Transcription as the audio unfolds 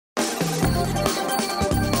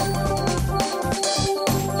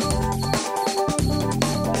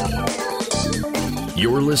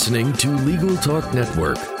You're listening to Legal Talk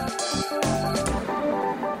Network.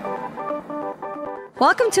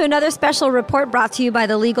 Welcome to another special report brought to you by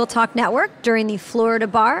the Legal Talk Network during the Florida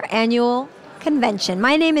Bar Annual Convention.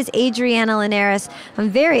 My name is Adriana Linares. I'm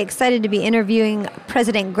very excited to be interviewing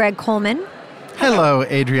President Greg Coleman. Hello,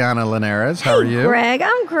 Adriana Linares. How are you? Greg,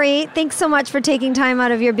 I'm great. Thanks so much for taking time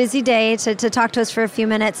out of your busy day to talk to us for a few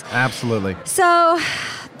minutes. Absolutely. So,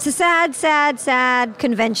 it's a sad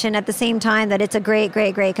convention at the same time that it's a great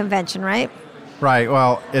convention, right? Right.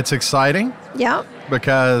 Well, it's exciting. Yeah.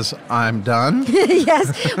 Because I'm done.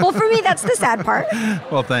 Yes. Well, for me, that's the sad part.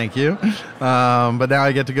 Well, thank you. But now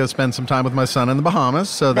I get to go spend some time with my son in the Bahamas.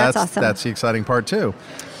 So that's awesome. That's the exciting part, too.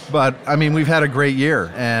 But, I mean, we've had a great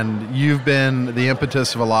year, and you've been the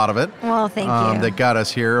impetus of a lot of it. Well, thank you. That got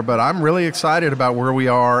us here. But I'm really excited about where we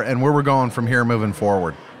are and where we're going from here moving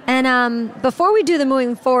forward. And before we do the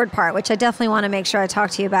moving forward part, which I definitely want to make sure I talk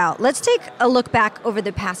to you about, let's take a look back over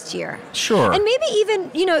the past year. Sure. And maybe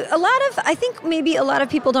even, I think maybe a lot of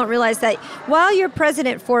people don't realize that while you're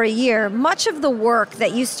president for a year, much of the work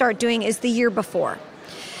that you start doing is the year before.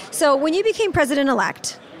 So when you became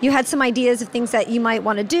president-elect, you had some ideas of things that you might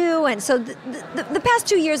want to do. And so the past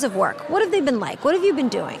 2 years of work, what have they been like? What have you been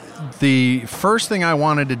doing? The first thing I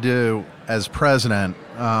wanted to do as president,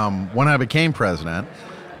 when I became president,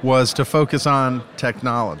 was to focus on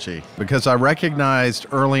technology, because I recognized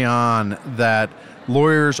early on that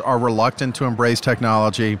lawyers are reluctant to embrace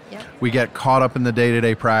technology. Yep. We get caught up in the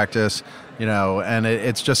day-to-day practice, and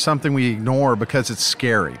it's just something we ignore because it's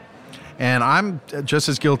scary. And I'm just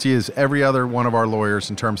as guilty as every other one of our lawyers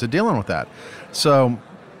in terms of dealing with that. So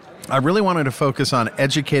I really wanted to focus on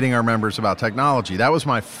educating our members about technology. That was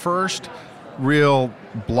my first real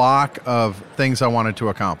block of things I wanted to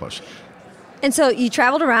accomplish. And so you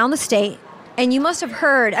traveled around the state, and you must have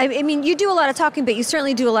heard, I mean, you do a lot of talking, but you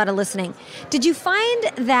certainly do a lot of listening. Did you find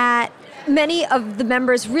that many of the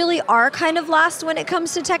members really are kind of lost when it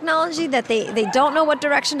comes to technology, that they don't know what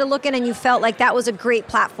direction to look in, and you felt like that was a great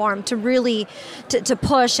platform to really to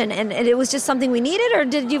push, and it was just something we needed? Or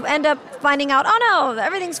did you end up finding out, oh no,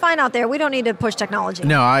 everything's fine out there, we don't need to push technology?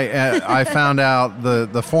 No, I found out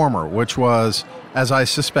the former, which was, as I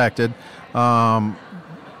suspected,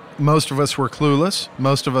 most of us were clueless.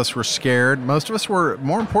 Most of us were scared. Most of us were,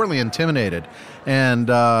 more importantly, intimidated. And,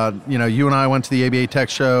 you and I went to the ABA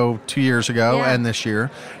Tech Show 2 years ago and this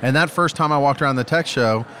year. And that first time I walked around the tech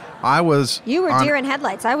show, You were deer in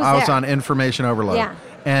headlights. I was on information overload. Yeah.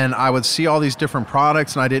 And I would see all these different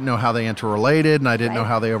products, and I didn't know how they interrelated, and I didn't know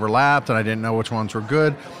how they overlapped, and I didn't know which ones were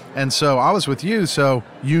good. And so I was with you, so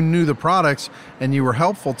you knew the products, and you were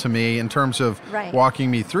helpful to me in terms of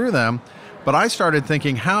walking me through them. But I started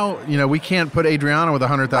thinking, we can't put Adriana with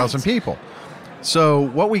 100,000 people. So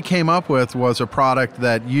what we came up with was a product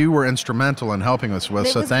that you were instrumental in helping us with,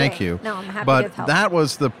 so thank you. No, I'm happy to have helped. But that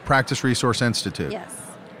was the Practice Resource Institute. Yes.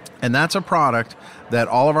 And that's a product that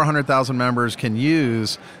all of our 100,000 members can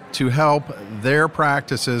use to help their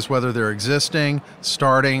practices, whether they're existing,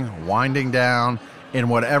 starting, winding down, in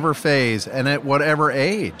whatever phase and at whatever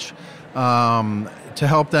age, to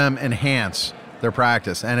help them enhance their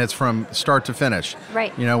practice. And it's from start to finish.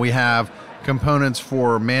 Right. We have components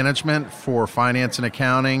for management, for finance and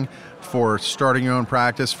accounting, for starting your own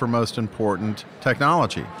practice, for most important,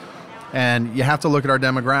 technology. And you have to look at our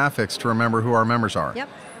demographics to remember who our members are. Yep.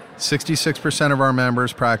 66% of our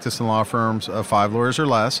members practice in law firms of 5 lawyers or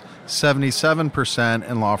less, 77%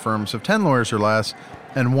 in law firms of 10 lawyers or less,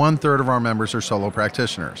 and 1/3 of our members are solo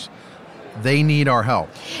practitioners. They need our help.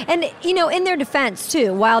 And, in their defense,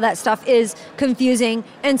 too, while that stuff is confusing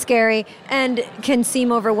and scary and can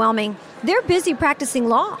seem overwhelming, they're busy practicing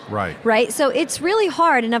law. Right? So it's really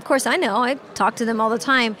hard. And, of course, I know, I talk to them all the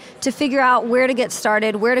time, to figure out where to get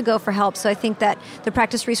started, where to go for help. So I think that the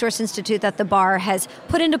Practice Resource Institute that the bar has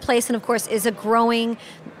put into place, and, of course, is a growing,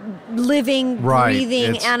 living,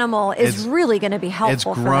 breathing animal, is really going to be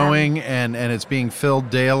helpful for them. It's growing, and it's being filled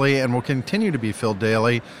daily and will continue to be filled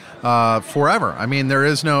daily forever. I mean, there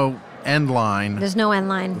is no end line. There's no end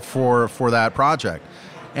line for that project.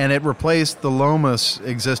 And it replaced the LOMAS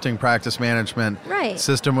existing practice management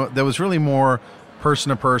system that was really more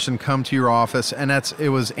person to person, come to your office, and it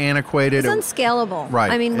was antiquated. It's unscalable.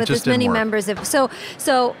 Right. I mean, with as many members.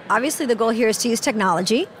 So obviously the goal here is to use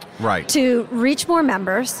technology. Right. To reach more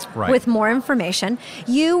members with more information.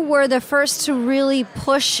 You were the first to really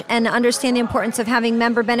push and understand the importance of having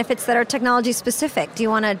member benefits that are technology specific. Do you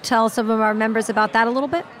want to tell some of our members about that a little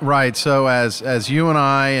bit? Right. So as you and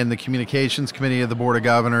I and the Communications Committee of the Board of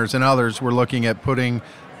Governors and others were looking at putting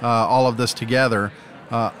all of this together,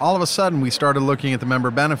 all of a sudden we started looking at the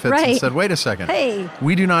member benefits and said, wait a second. Hey.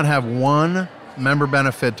 We do not have one member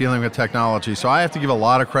benefit dealing with technology. So I have to give a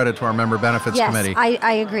lot of credit to our member benefits committee. Yes,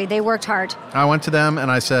 I agree. They worked hard. I went to them and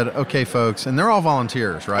I said, okay, folks, and they're all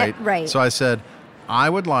volunteers, right? Right. So I said, I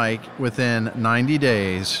would like within 90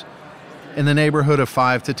 days in the neighborhood of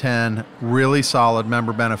 5 to 10 really solid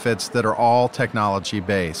member benefits that are all technology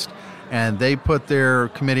based. And they put their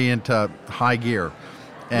committee into high gear.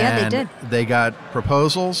 And they did. They got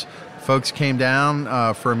proposals. Folks came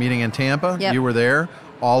down for a meeting in Tampa. Yep. You were there.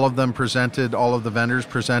 All of the vendors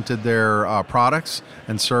presented their products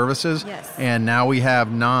and services. Yes. And now we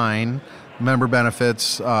have 9 member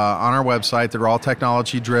benefits on our website that are all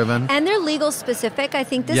technology driven. And they're legal specific. I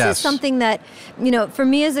think this Yes. is something that, for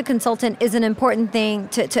me as a consultant is an important thing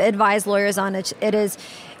to advise lawyers on. It is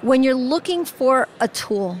when you're looking for a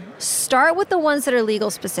tool, start with the ones that are legal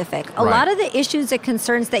specific. A lot of the issues and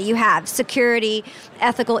concerns that you have, security,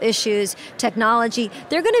 ethical issues, technology,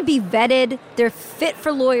 they're going to be vetted. They're fit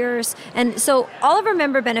for lawyers. And so all of our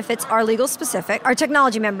member benefits are legal specific, our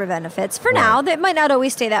technology member benefits. For now, they might not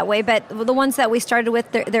always stay that way, but the ones that we started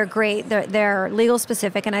with, they're great. They're legal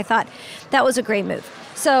specific. And I thought that was a great move.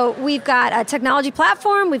 So we've got a technology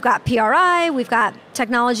platform, we've got PRI, we've got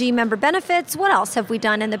technology member benefits. What else have we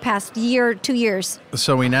done in the past year, 2 years?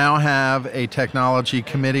 So we now have a technology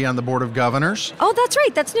committee on the Board of Governors. Oh, that's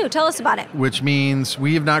right. That's new. Tell us about it. Which means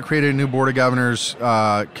we have not created a new Board of Governors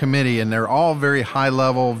committee, and they're all very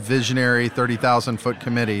high-level, visionary, 30,000-foot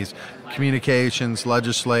committees, communications,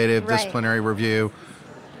 legislative, disciplinary review,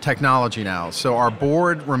 technology now. So our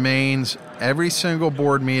board remains, every single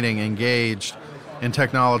board meeting, engaged in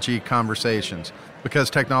technology conversations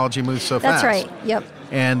because technology moves so fast. That's right. Yep.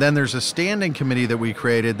 And then there's a standing committee that we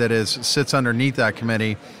created that sits underneath that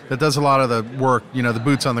committee that does a lot of the work, the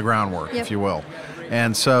boots on the ground work, if you will.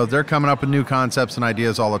 And so they're coming up with new concepts and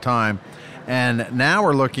ideas all the time. And now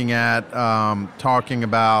we're looking at talking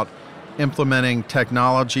about implementing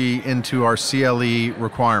technology into our CLE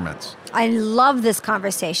requirements. I love this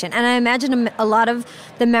conversation, and I imagine a lot of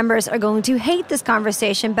the members are going to hate this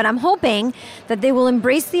conversation, but I'm hoping that they will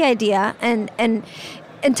embrace the idea and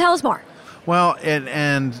tell us more. Well,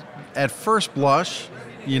 and at first blush,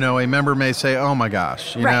 a member may say, oh my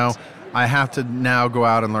gosh, I have to now go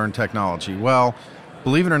out and learn technology. Well,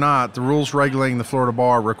 believe it or not, the rules regulating the Florida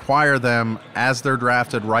Bar require them, as they're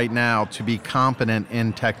drafted right now, to be competent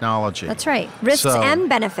in technology. That's right. Risks and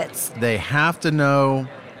benefits. They have to know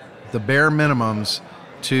the bare minimums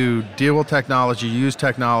to deal with technology, use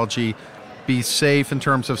technology, be safe in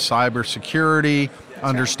terms of cybersecurity,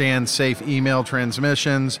 understand safe email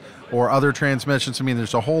transmissions or other transmissions. I mean,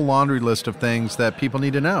 there's a whole laundry list of things that people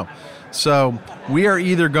need to know. So we are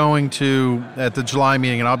either going to, at the July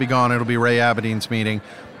meeting, and I'll be gone, it'll be Ray Aberdeen's meeting,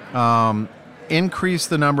 increase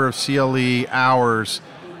the number of CLE hours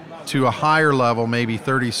to a higher level, maybe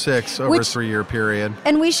 36 over a 3-year period.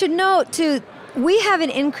 And we should note, too, we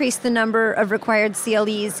haven't increased the number of required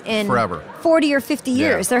CLEs in forever. 40 or 50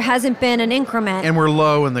 years. There hasn't been an increment. And we're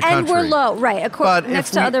low in the country. And we're low, right.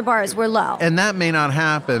 Next to other bars, we're low. And that may not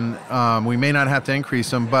happen. We may not have to increase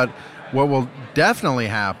them, but what will definitely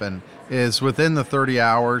happen is within the 30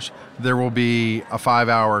 hours, there will be a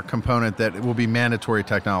 5-hour component that will be mandatory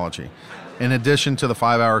technology. In addition to the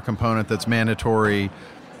 5-hour component that's mandatory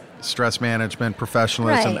stress management,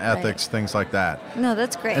 professionalism, ethics, things like that. No,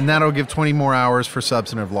 that's great. And that'll give 20 more hours for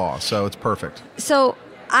substantive law, so it's perfect. So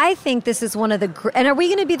I think this is one of the... And are we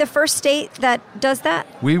going to be the first state that does that?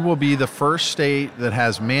 We will be the first state that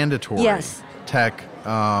has mandatory tech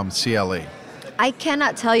CLE. I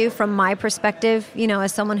cannot tell you from my perspective,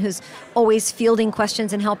 as someone who's always fielding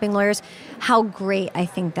questions and helping lawyers, how great I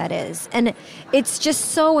think that is. And it's just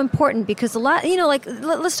so important because a lot,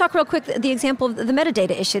 let's talk real quick, the example of the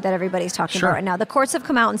metadata issue that everybody's talking about right now. The courts have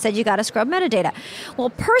come out and said you got to scrub metadata. Well,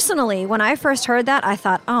 personally, when I first heard that, I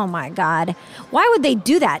thought, oh my God, why would they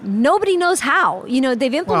do that? Nobody knows how.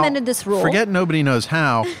 They've implemented this rule. Forget nobody knows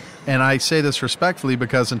how. And I say this respectfully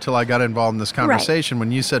because until I got involved in this conversation,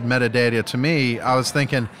 when you said metadata to me, I was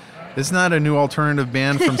thinking, isn't that a new alternative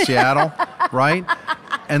band from Seattle, right?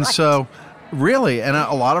 And so, really, and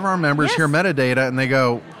a lot of our members hear metadata and they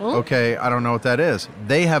go, okay, I don't know what that is.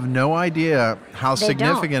 They have no idea how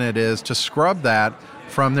significant it is to scrub that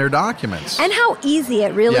from their documents. And how easy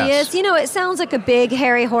it really is. It sounds like a big,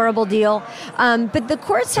 hairy, horrible deal. But the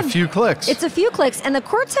courts have... It's a few clicks. It's a few clicks. And the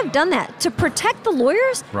courts have done that to protect the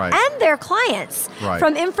lawyers and their clients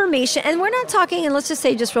from information. And we're not talking, and let's just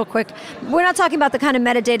say just real quick, we're not talking about the kind of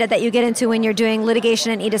metadata that you get into when you're doing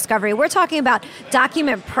litigation and e-discovery. We're talking about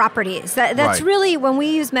document properties. That's really, when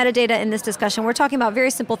we use metadata in this discussion, we're talking about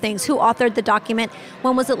very simple things. Who authored the document?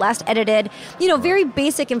 When was it last edited? Very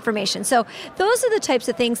basic information. So those are the types types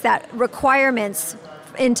of things, that requirements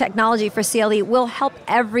in technology for CLE will help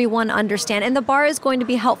everyone understand. And the bar is going to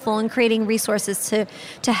be helpful in creating resources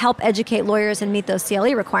to help educate lawyers and meet those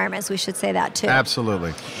CLE requirements. We should say that too.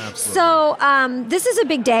 Absolutely. So this is a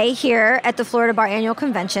big day here at the Florida Bar Annual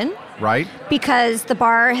Convention. Right. Because the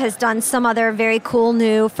bar has done some other very cool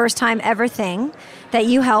new first time ever thing that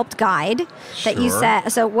you helped guide. That you said.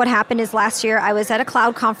 So what happened is last year I was at a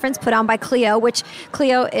cloud conference put on by Clio, which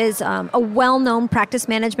Clio is a well-known practice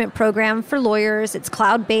management program for lawyers. It's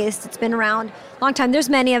cloud-based. It's been around a long time. There's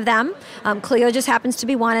many of them. Clio just happens to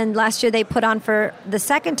be one. And last year they put on for the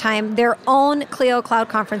second time their own Clio Cloud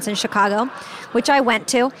Conference in Chicago, which I went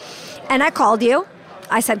to. And I called you.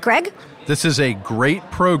 I said, Greg, this is a great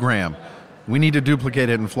program. We need to duplicate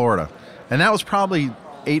it in Florida. And that was probably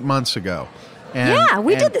 8 months ago. And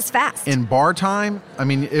we did this fast. In bar time, I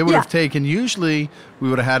mean, it would have taken, usually we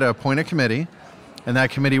would have had to appoint a committee, and that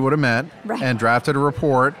committee would have met and drafted a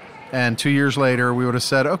report, and 2 years later we would have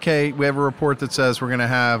said, okay, we have a report that says we're going to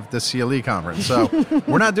have the CLE conference. So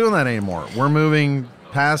we're not doing that anymore. We're moving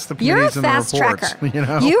past the committees and the reports. You're a fast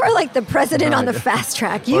tracker. You are like the president on the fast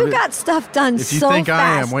track. You got stuff done so fast. If you think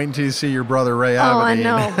I am, wait until you see your brother Ray Abedin. Oh, I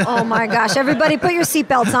know. Oh, my gosh. Everybody put your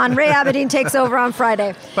seatbelts on. Ray Abedin takes over on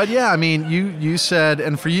Friday. But yeah, I mean, you said,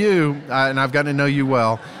 and for you, and I've gotten to know you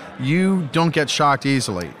well, you don't get shocked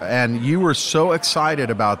easily. And you were so excited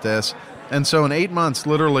about this. And so in 8 months,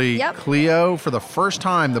 literally, Clio, for the first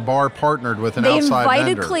time, the bar partnered with an outside vendor.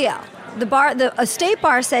 They invited Clio. The state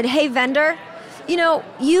bar said, hey, vendor, you know,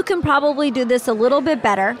 you can probably do this a little bit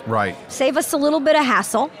better. Right. Save us a little bit of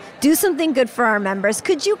hassle. Do something good for our members.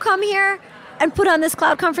 Could you come here and put on this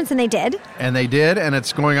cloud conference? And they did. And they did, and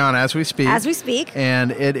it's going on as we speak. As we speak.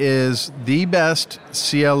 And it is the best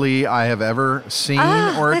CLE I have ever seen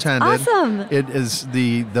or attended. Awesome. It is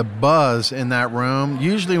the buzz in that room.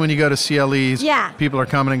 Usually when you go to CLEs, people are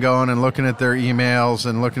coming and going and looking at their emails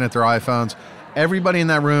and looking at their iPhones. Everybody in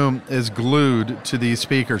that room is glued to these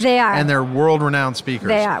speakers. They are. And they're world-renowned speakers.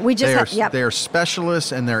 They are. They are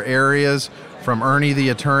specialists in their areas, from Ernie the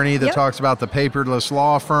attorney that talks about the paperless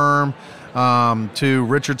law firm, to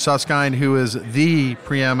Richard Susskind, who is the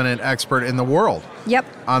preeminent expert in the world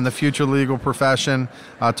on the future legal profession,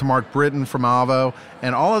 to Mark Britton from Avo.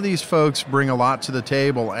 And all of these folks bring a lot to the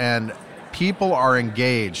table, and people are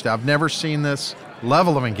engaged. I've never seen this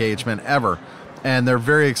level of engagement ever. And they're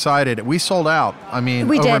very excited. We sold out,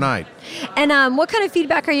 overnight. And what kind of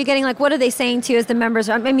feedback are you getting? Like, what are they saying to you as the members?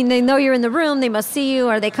 I mean, they know you're in the room. They must see you.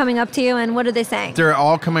 Are they coming up to you? And what are they saying? They're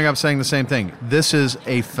all coming up saying the same thing. This is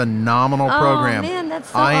a phenomenal program. Oh, man, that's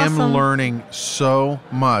so I am awesome. learning so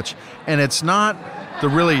much. And it's not the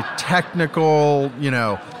really technical,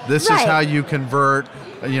 this is how you convert,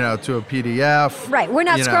 to a PDF. Right. We're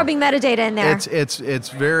not scrubbing metadata in there. It's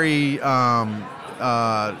very...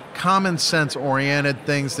 common sense oriented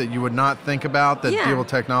things that you would not think about that deal with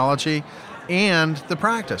technology and the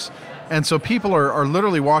practice. And so people are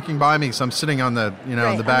literally walking by me, so I'm sitting on the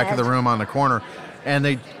in the back of the room on the corner, and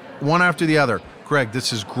they one after the other, Greg,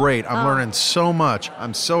 this is great. I'm learning so much.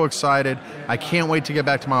 I'm so excited. I can't wait to get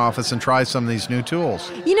back to my office and try some of these new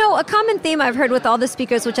tools. A common theme I've heard with all the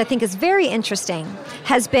speakers, which I think is very interesting,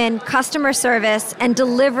 has been customer service and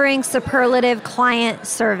delivering superlative client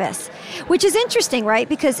service, which is interesting, right?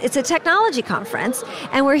 Because it's a technology conference,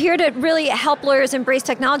 and we're here to really help lawyers embrace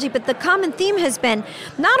technology, but the common theme has been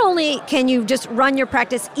not only can you just run your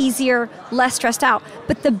practice easier, less stressed out,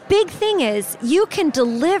 but the big thing is you can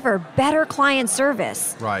deliver better client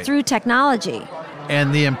service through technology.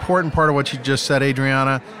 And the important part of what you just said,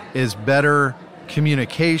 Adriana, is better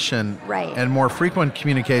communication and more frequent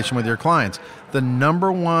communication with your clients. The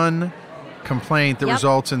number one complaint that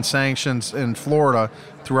results in sanctions in Florida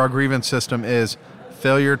through our grievance system is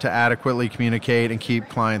failure to adequately communicate and keep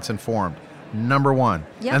clients informed. Number one.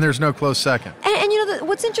 And there's no close second. And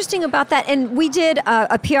what's interesting about that, and we did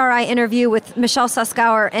a PRI interview with Michelle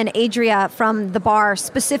Suskauer and Adria from the bar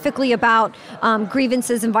specifically about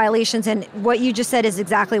grievances and violations, and what you just said is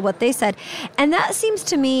exactly what they said. And that seems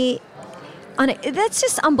to me, that's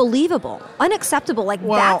just unbelievable, unacceptable.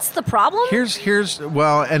 That's the problem?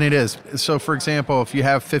 And it is. So, for example, if you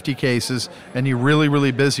have 50 cases and you're really,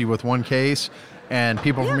 really busy with one case and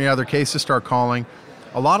people from the other cases start calling,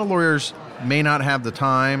 a lot of lawyers may not have the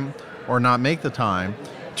time or not make the time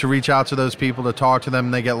to reach out to those people, to talk to them,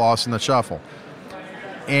 and they get lost in the shuffle.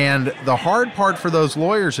 And the hard part for those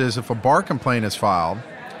lawyers is if a bar complaint is filed,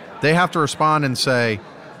 they have to respond and say,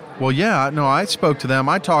 well, I spoke to them,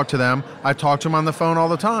 I talked to them, I talk to them on the phone all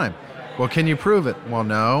the time. Well, can you prove it? Well,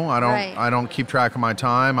 no, I don't. I don't keep track of my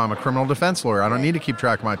time. I'm a criminal defense lawyer. I don't need to keep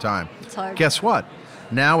track of my time. It's hard. Guess what?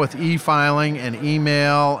 Now with e-filing and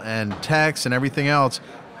email and text and everything else,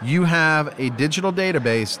 you have a digital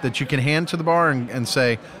database that you can hand to the bar and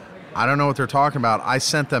say, I don't know what they're talking about. I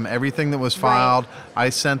sent them everything that was filed. Right. I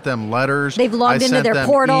sent them letters. They've logged into their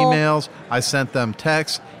portal. Emails. I sent them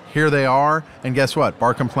texts. Here they are. And guess what?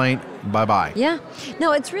 Bar complaint, bye-bye. Yeah.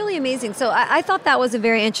 No, it's really amazing. So I thought that was a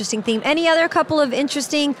very interesting theme. Any other couple of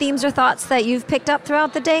interesting themes or thoughts that you've picked up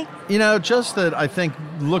throughout the day? Just that I think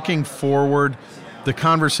looking forward, the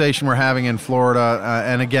conversation we're having in Florida,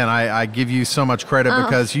 and again, I give you so much credit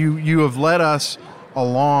because you have led us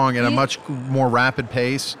along at a much more rapid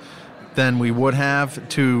pace than we would have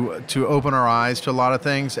to open our eyes to a lot of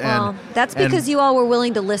things. Well, that's because you all were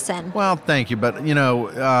willing to listen. Well, thank you. But,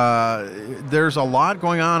 there's a lot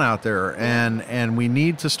going on out there, and we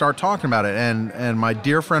need to start talking about it. And my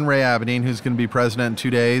dear friend Ray Abedin, who's going to be president in 2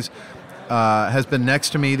 days, has been next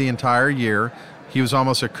to me the entire year. He was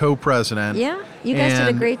almost a co-president. Yeah, you guys did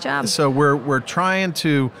a great job. So we're trying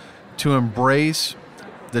to embrace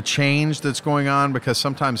the change that's going on, because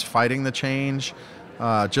sometimes fighting the change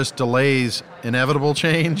just delays inevitable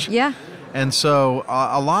change. Yeah. And so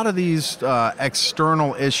a lot of these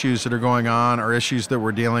external issues that are going on are issues that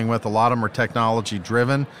we're dealing with. A lot of them are technology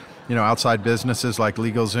driven. Outside businesses like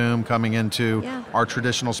LegalZoom coming into our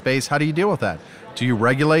traditional space. How do you deal with that? Do you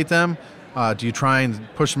regulate them? Do you try and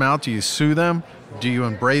push them out? Do you sue them? Do you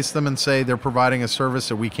embrace them and say they're providing a service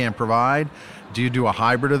that we can't provide? Do you do a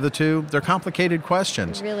hybrid of the two? They're complicated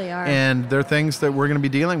questions. They really are. And they're things that we're going to be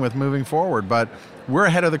dealing with moving forward. But we're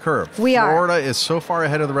ahead of the curve. Florida is so far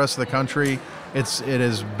ahead of the rest of the country. It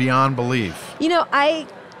is beyond belief. I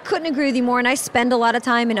couldn't agree with you more, and I spend a lot of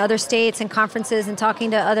time in other states and conferences and talking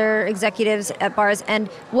to other executives at bars, and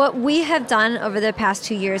what we have done over the past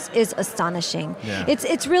 2 years is astonishing. Yeah.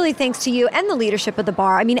 It's really thanks to you and the leadership of the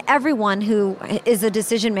bar. I mean, everyone who is a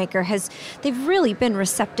decision maker they've really been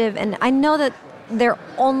receptive, and I know that their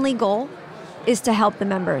only goal is to help the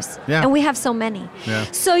members. Yeah. And we have so many. Yeah.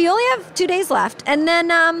 So you only have 2 days left, and then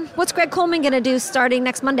what's Greg Coleman going to do starting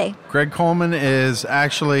next Monday? Greg Coleman is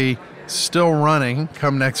actually still running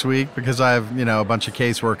come next week because I have, a bunch of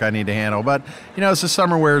casework I need to handle. But, as the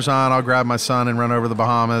summer wears on, I'll grab my son and run over to the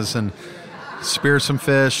Bahamas and spear some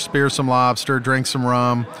fish, spear some lobster, drink some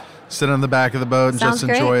rum, sit on the back of the boat and Sounds just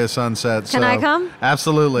great. Enjoy a sunset. Can I come?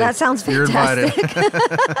 Absolutely. That sounds fantastic. You're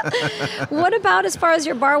invited. What about as far as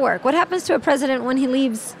your bar work? What happens to a president when he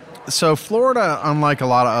leaves? So Florida, unlike a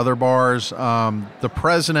lot of other bars, the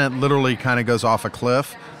president literally kind of goes off a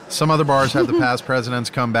cliff. Some other bars have the past presidents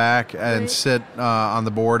come back and sit on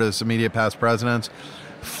the board as immediate past presidents.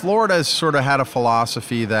 Florida has sort of had a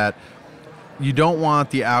philosophy that you don't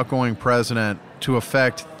want the outgoing president to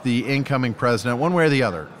affect the incoming president one way or the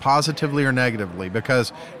other, positively or negatively,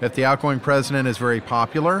 because if the outgoing president is very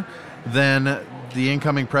popular, then the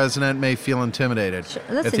incoming president may feel intimidated.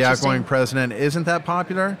 If the outgoing president isn't that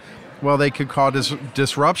popular, well, they could cause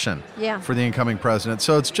disruption for the incoming president.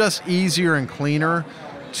 So it's just easier and cleaner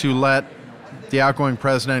to let the outgoing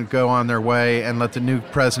president go on their way and let the new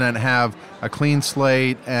president have a clean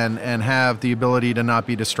slate and have the ability to not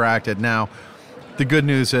be distracted. Now, the good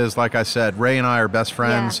news is, like I said, Ray and I are best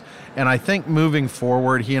friends. And I think moving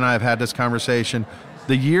forward, he and I have had this conversation,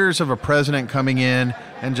 the years of a president coming in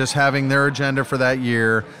and just having their agenda for that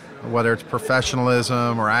year, whether it's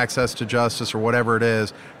professionalism or access to justice or whatever it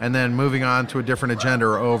is, and then moving on to a different agenda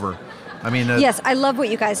are over. I mean, yes, I love what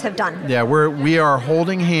you guys have done. Yeah, we are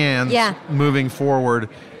holding hands moving forward,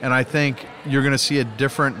 and I think you're going to see a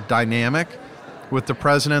different dynamic with the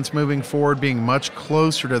presidents moving forward being much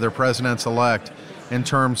closer to their presidents-elect in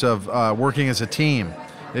terms of working as a team,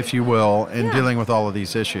 if you will, in dealing with all of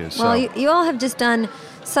these issues. Well, you all have just done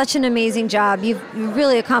such an amazing job. You've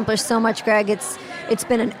really accomplished so much, Greg. It's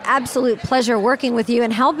been an absolute pleasure working with you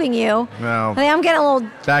and helping you. Well, I'm getting a little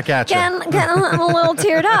back at you. Getting a little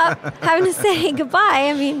teared up, having to say goodbye.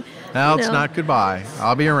 I mean, no, it's not goodbye.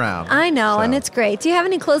 I'll be around. I know, and it's great. Do you have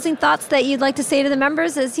any closing thoughts that you'd like to say to the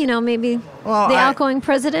members as, maybe the outgoing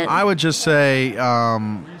president? I would just say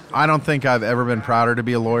I don't think I've ever been prouder to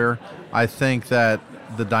be a lawyer. I think that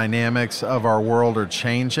the dynamics of our world are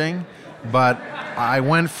changing, but I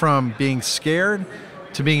went from being scared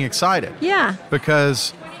to being excited. Yeah.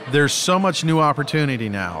 Because there's so much new opportunity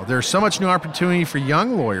now. There's so much new opportunity for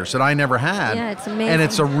young lawyers that I never had. Yeah, it's amazing. And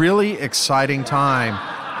it's a really exciting time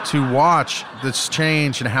to watch this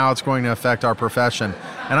change and how it's going to affect our profession.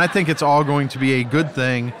 And I think it's all going to be a good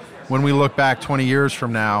thing when we look back 20 years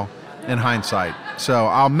from now in hindsight. So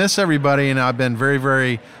I'll miss everybody, and I've been very,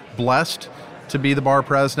 very blessed to be the bar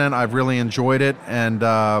president. I've really enjoyed it, and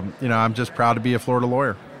I'm just proud to be a Florida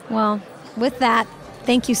lawyer. Well, with that,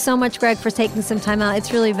 Thank you so much, Greg, for taking some time out.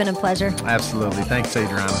 It's really been a pleasure. Absolutely. Thanks,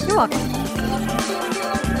 Adriana. You're welcome.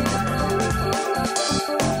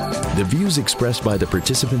 The views expressed by the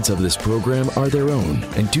participants of this program are their own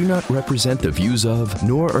and do not represent the views of,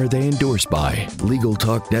 nor are they endorsed by, Legal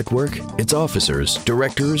Talk Network, its officers,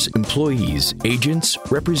 directors, employees, agents,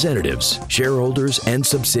 representatives, shareholders, and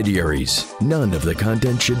subsidiaries. None of the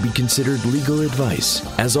content should be considered legal advice.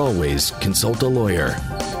 As always, consult a lawyer.